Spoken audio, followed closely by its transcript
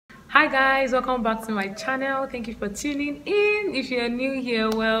Hi guys, welcome back to my channel. Thank you for tuning in. If you're new here,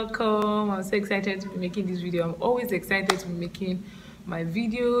 welcome. I'm so excited to be making this video. I'm always excited to be making my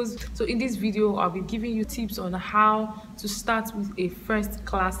videos. So in this video, I'll be giving you tips on how to start with a first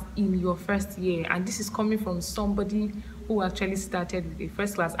class in your first year, and this is coming from somebody who actually started with a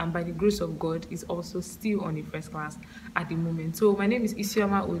first class and by the grace of God is also still on a first class at the moment. So my name is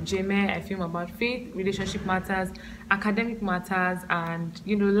Isioma Ojeme. I film about faith, relationship matters, academic matters, and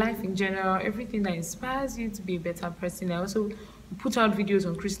life in general, everything that inspires you to be a better person. I also put out videos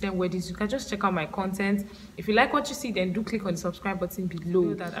on Christian weddings. You can just check out my content. If you like what you see, then do click on the subscribe button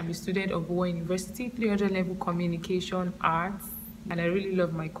below. That I'm a student of Abuad University, 300 level communication arts, and I really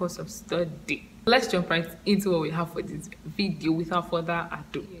love my course of study. Let's jump right into what we have for this video without further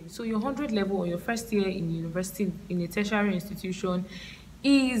ado. So your 100 level or your first year in university in a tertiary institution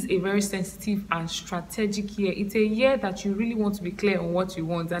is a very sensitive and strategic year. It's a year that you really want to be clear on what you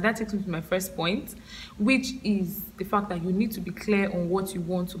want, and that takes me to my first point, which is the fact that you need to be clear on what you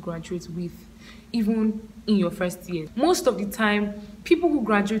want to graduate with, even in your first year. Most of the time, people who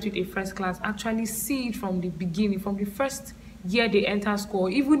graduate with a first class actually see it from the beginning, from the first year they enter school.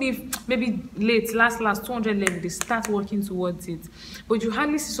 Even if maybe last 200 level, they start working towards it. But you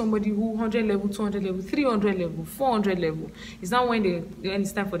hardly see somebody who 100 level, 200 level, 300 level, 400 level. It's not when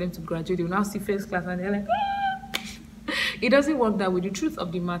it's time for them to graduate, they will now see first class and they're like, It doesn't work that way. The truth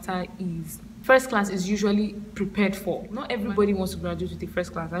of the matter is, first class is usually prepared for. Not everybody wants to graduate with the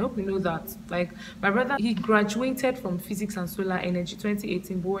first class. I hope you know that. Like my brother, he graduated from physics and solar energy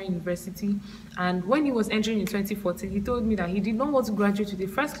 2018 Abuad University, and when he was entering in 2014, he told me that he did not want to graduate with the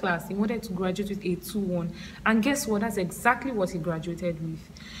first class. He wanted to graduate with a 2-1, and guess what? That's exactly what he graduated with.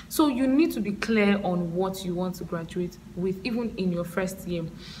 So you need to be clear on what you want to graduate with, even in your first year.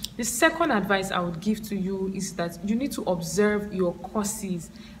 The second advice I would give to you is that you need to observe your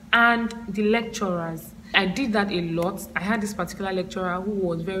courses and the lecturers. I did that a lot. I had this particular lecturer who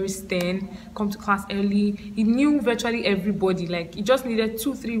was very stern, come to class early. He knew virtually everybody. Like, he just needed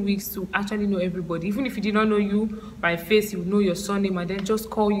 2-3 weeks to actually know everybody. Even if he did not know you by face, he would know your surname and then just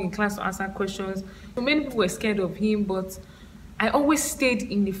call you in class to answer questions. So many people were scared of him, but I always stayed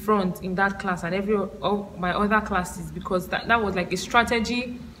in the front in that class and all my other classes, because that was like a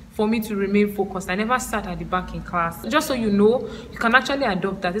strategy for me to remain focused. I never sat at the back in class. Just so you know, you can actually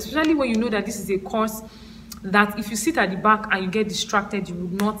adopt that, especially when you know that this is a course that if you sit at the back and you get distracted, you will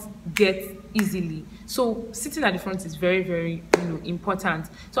not get easily. So sitting at the front is very, very important.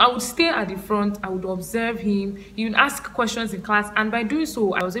 So I would stay at the front, I would observe him, he would ask questions in class, and by doing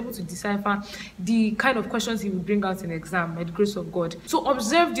so I was able to decipher the kind of questions he would bring out in exam by the grace of God. So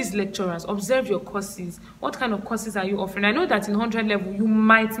observe these lecturers, observe your courses. What kind of courses are you offering? I know that in 100 level you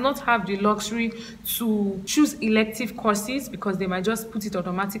might not have the luxury to choose elective courses because they might just put it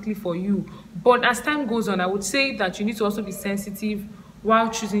automatically for you, but as time goes on, I would say that you need to also be sensitive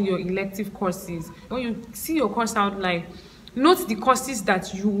while choosing your elective courses. When you see your course outline, note the courses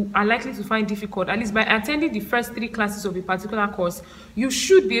that you are likely to find difficult. At least by attending the first 3 classes of a particular course, you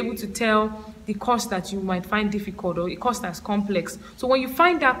should be able to tell the course that you might find difficult or a course that's complex. So when you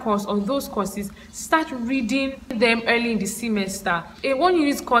find that course or those courses, start reading them early in the semester. A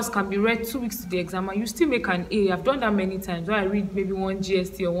 1-unit course can be read 2 weeks to the exam and you still make an A. I've done that many times where I read maybe 1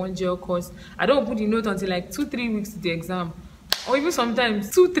 GST or 1 GL course. I don't put the note until like 2-3 weeks to the exam, or even sometimes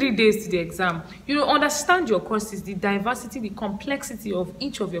 2-3 days to the exam. Understand your courses, the diversity, the complexity of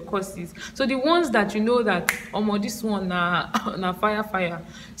each of your courses. So the ones that you know that this one na fire,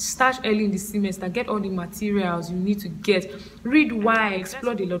 start early in the semester, get all the materials you need to get, read why, I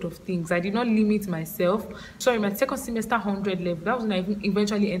explored a lot of things. I did not limit myself. Sorry, my second semester 100 level, that was when I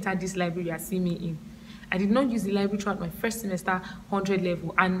eventually entered this library you are seeing me in. I did not use the library throughout my first semester 100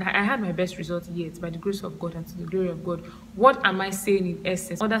 level, and I had my best result yet by the grace of God and to the glory of God. What am I saying in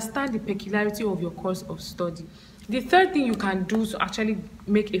essence? Understand the peculiarity of your course of study. The third thing you can do to actually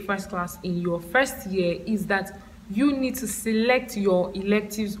make a first class in your first year is that you need to select your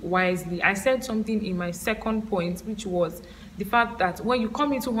electives wisely. I said something in my second point, which was the fact that when you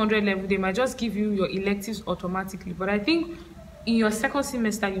come into 100 level, they might just give you your electives automatically. But I think in your second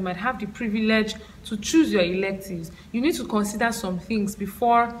semester, you might have the privilege to choose your electives. You need to consider some things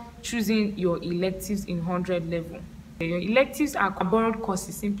before choosing your electives in 100 level. Your electives are borrowed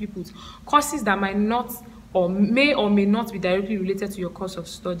courses, simply put, courses that might not or may not be directly related to your course of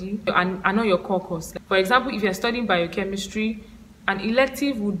study and are not your core course. For example, if you're studying biochemistry, an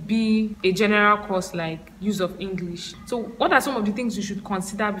elective would be a general course like use of English. So what are some of the things you should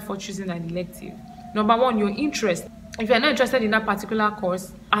consider before choosing an elective? Number one, your interest. If you're not interested in that particular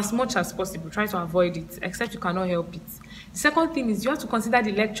course, as much as possible, try to avoid it, except you cannot help it. The second thing is you have to consider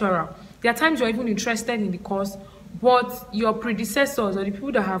the lecturer. There are times you're even interested in the course, but your predecessors or the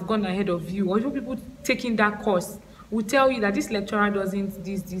people that have gone ahead of you, or even people taking that course, will tell you that this lecturer doesn't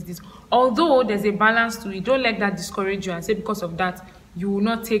this. Although there's a balance to it, don't let that discourage you and say because of that you will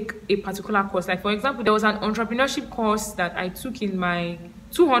not take a particular course. Like for example, there was an entrepreneurship course that I took in my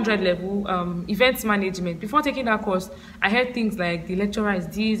 200 level, events management. Before taking that course, I heard things like the lecturer is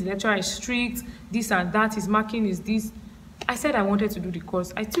this, the lecturer is strict, this and that, his marking is this. I said I wanted to do the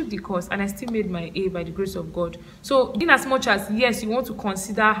course. I took the course and I still made my A by the grace of God. So in as much as, yes, you want to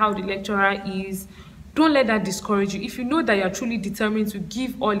consider how the lecturer is, don't let that discourage you. If you know that you are truly determined to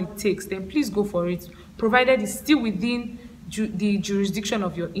give all it takes, then please go for it, provided it's still within the jurisdiction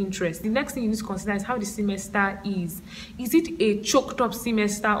of your interest. The next thing you need to consider is how the semester is. Is it a choked up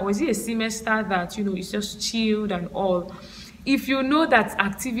semester, or is it a semester that, you know, is just chilled and all? If you know that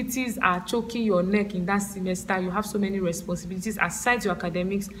activities are choking your neck in that semester, you have so many responsibilities aside your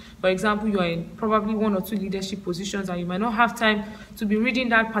academics. For example, you are in probably 1 or 2 leadership positions and you might not have time to be reading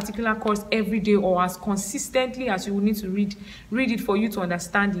that particular course every day or as consistently as you will need to read it for you to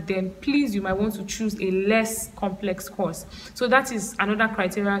understand it, then please, you might want to choose a less complex course. So that is another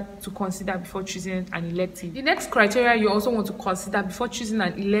criteria to consider before choosing an elective. The next criteria you also want to consider before choosing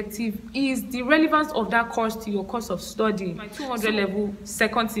an elective is the relevance of that course to your course of study. 200 level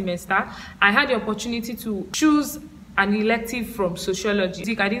second semester, I had the opportunity to choose an elective from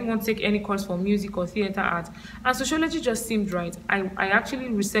sociology. I didn't want to take any course from music or theater art, and sociology just seemed right. I actually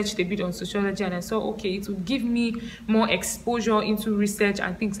researched a bit on sociology and I saw, okay, it would give me more exposure into research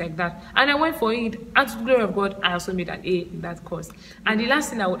and things like that, and I went for it, and to the glory of God, I also made an A in that course. And the last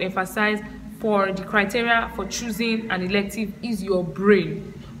thing I would emphasize for the criteria for choosing an elective is your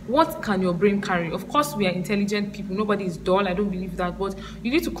brain. What can your brain carry? Of course, we are intelligent people. Nobody is dull. I don't believe that. But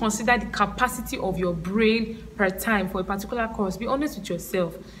you need to consider the capacity of your brain per time for a particular course. Be honest with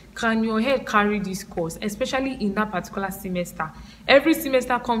yourself. Can your head carry this course, especially in that particular semester? Every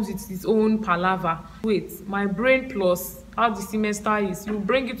semester comes with its own palaver. Wait, my brain plus how the semester is, you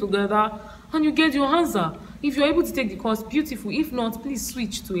bring it together and you get your answer. If you're able to take the course, beautiful. If not, please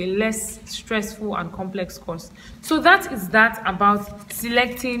switch to a less stressful and complex course. So that is that about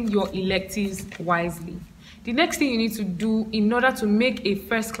selecting your electives wisely. The next thing you need to do in order to make a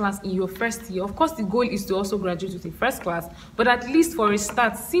first class in your first year, of course the goal is to also graduate with a first class, but at least for a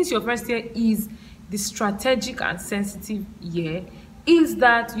start, since your first year is the strategic and sensitive year, is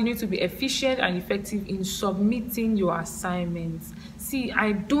that you need to be efficient and effective in submitting your assignments. See,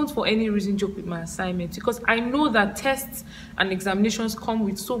 I don't for any reason joke with my assignments, because I know that tests and examinations come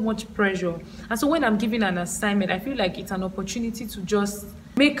with so much pressure. And so when I'm giving an assignment, I feel like it's an opportunity to just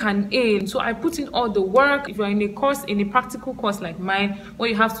make an A. So I put in all the work. If you're in a course, in a practical course like mine, where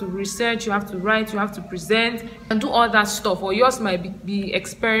you have to research, you have to write, you have to present and do all that stuff, or yours might be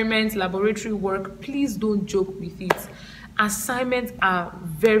experiment, laboratory work, please don't joke with it. Assignments are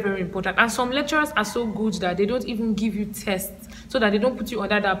very, very important, and some lecturers are so good that they don't even give you tests, so that they don't put you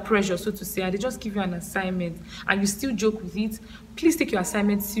under that pressure, so to say, and they just give you an assignment and you still joke with it. Please take your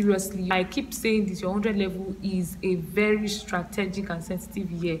assignment seriously. I keep saying this, your 100 level is a very strategic and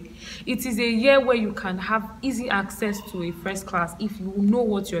sensitive year. It is a year where you can have easy access to a first class if you know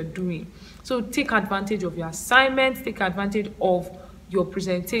what you're doing. So take advantage of your assignments, take advantage of your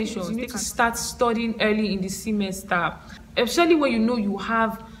presentations. You need to start studying early in the semester, especially when you know you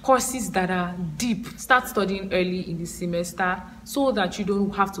have courses that are deep. Start studying early in the semester so that you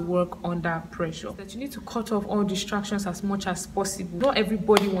don't have to work under pressure. That you need to cut off all distractions as much as possible. Not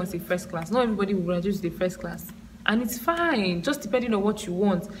everybody wants a first class. Not everybody will graduate with a first class, and it's fine, just depending on what you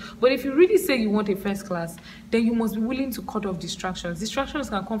want. But if you really say you want a first class, then you must be willing to cut off distractions. Distractions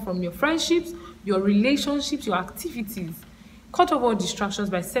can come from your friendships, your relationships, your activities. Cut off all distractions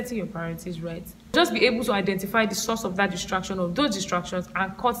by setting your priorities right. Just be able to identify the source of that distraction, of those distractions,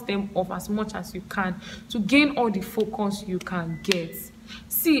 and cut them off as much as you can to gain all the focus you can get.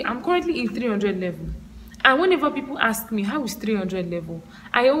 See, I'm currently in 300 level. And whenever people ask me, how is 300 level?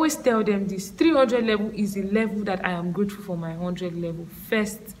 I always tell them this: 300 level is a level that I am grateful for my 100 level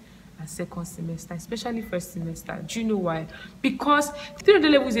first and second semester, especially first semester. Do you know why? Because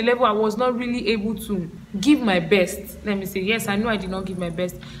 300 level is a level I was not really able to give my best. Let me say, yes, I know I did not give my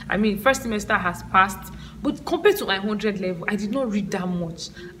best. I mean, first semester has passed, but compared to my 100 level, I did not read that much.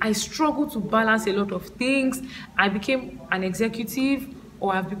 I struggled to balance a lot of things. I became an executive,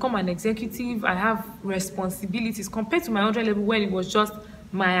 or I've become an executive. I have responsibilities compared to my 100 level when it was just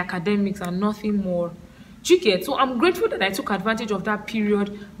my academics and nothing more. Do you get? So I'm grateful that I took advantage of that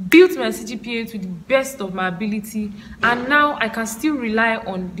period, built my CGPA to the best of my ability, and now I can still rely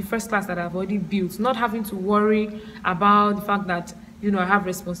on the first class that I've already built, not having to worry about the fact that, you know, I have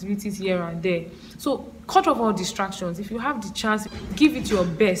responsibilities here and there. So cut off all distractions. If you have the chance, give it your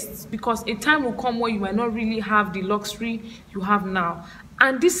best, because a time will come where you might not really have the luxury you have now.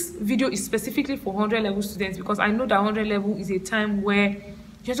 And this video is specifically for 100 level students, because I know that 100 level is a time where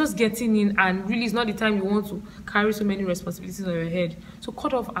you're just getting in, and really it's not the time you want to carry so many responsibilities on your head. So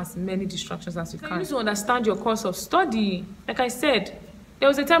cut off as many distractions as you can. You need to understand your course of study. Like I said, there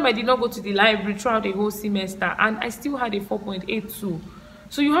was a time I did not go to the library throughout the whole semester, and I still had a 4.82.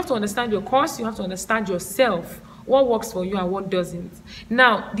 So you have to understand your course, you have to understand yourself, what works for you and what doesn't.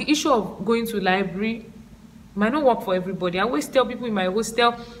 Now, the issue of going to library might not work for everybody. I always tell people in my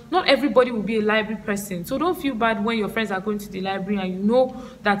hostel, not everybody will be a library person. So don't feel bad when your friends are going to the library and you know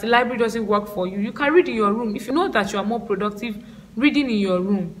that the library doesn't work for you. You can read in your room. If you know that you are more productive reading in your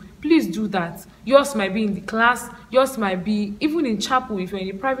room, please do that. Yours might be in the class, yours might be even in chapel if you're in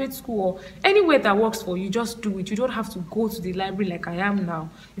a private school, or anywhere that works for you. Just do it. You don't have to go to the library like I am now.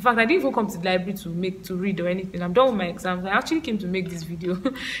 In fact, I didn't even come to the library to read or anything. I'm done with my exams. I actually came to make this video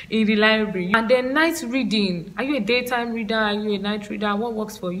in the library. And then night reading. Are you a daytime reader? Are you a night reader? What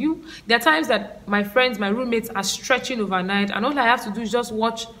works for you? There are times that my friends, my roommates are stretching overnight, and all I have to do is just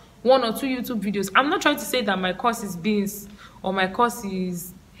watch 1 or 2 YouTube videos. I'm not trying to say that my course is beans, or my course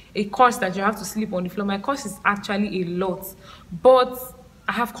is a course that you have to sleep on the floor. My course is actually a lot, but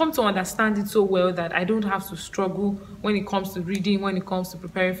I have come to understand it so well that I don't have to struggle when it comes to reading, when it comes to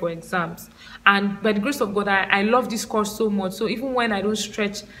preparing for exams. And by the grace of God, I love this course so much. So even when I don't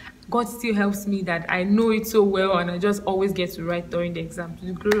stretch, God still helps me that I know it so well, and I just always get to write during the exam. To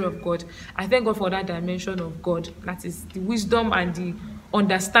the glory of God, I thank God for that dimension of God. That is the wisdom and the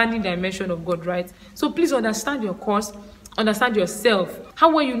understanding dimension of God, right? So please understand your course. Understand yourself.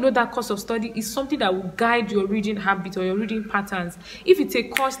 How well you know that course of study is something that will guide your reading habit or your reading patterns. If it's a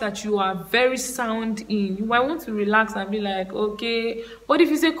course that you are very sound in, you might want to relax and be like, okay. But if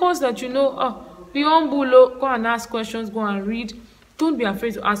it's a course that you know, oh, be humble, go and ask questions, go and read. Don't be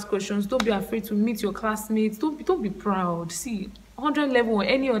afraid to ask questions. Don't be afraid to meet your classmates. Don't be proud. See, 100 level or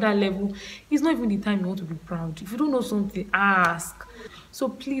any other level, it's not even the time you want to be proud. If you don't know something, ask. So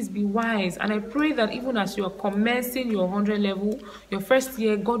please be wise, and I pray that even as you are commencing your 100 level, your first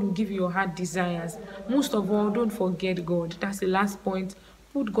year, God will give you your heart desires. Most of all, don't forget God. That's the last point.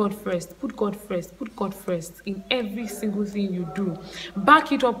 Put God first, put God first, put God first in every single thing you do.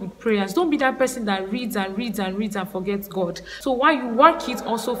 Back it up with prayers. Don't be that person that reads and reads and reads and forgets God. So while you work it,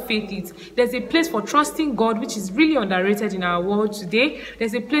 also faith it. There's a place for trusting God, which is really underrated in our world today.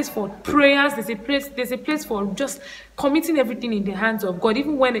 There's a place for prayers. There's a place for just committing everything in the hands of God.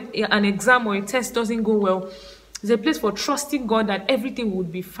 Even when an exam or a test doesn't go well, there's a place for trusting God that everything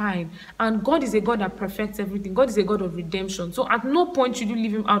would be fine. And God is a God that perfects everything. God is a God of redemption. So at no point should you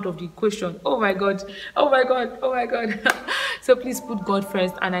leave him out of the equation. Oh my God. Oh my God. Oh my God. So please put God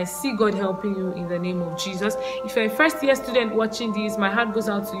first. And I see God helping you in the name of Jesus. If you're a first year student watching this, my heart goes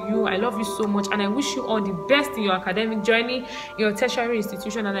out to you. I love you so much. And I wish you all the best in your academic journey, your tertiary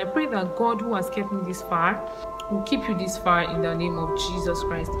institution. And I pray that God, who has kept me this far, will keep you this far in the name of Jesus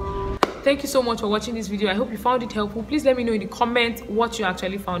Christ. Thank you so much for watching this video. I hope you found it helpful. Please let me know in the comments what you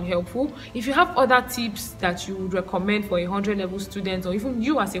actually found helpful. If you have other tips that you would recommend for a 100 level student, or even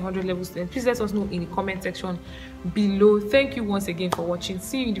you as a 100 level student, please let us know in the comment section below. Thank you once again for watching.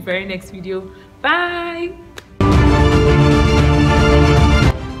 See you in the very next video. Bye.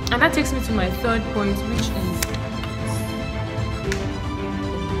 And that takes me to my third point, which is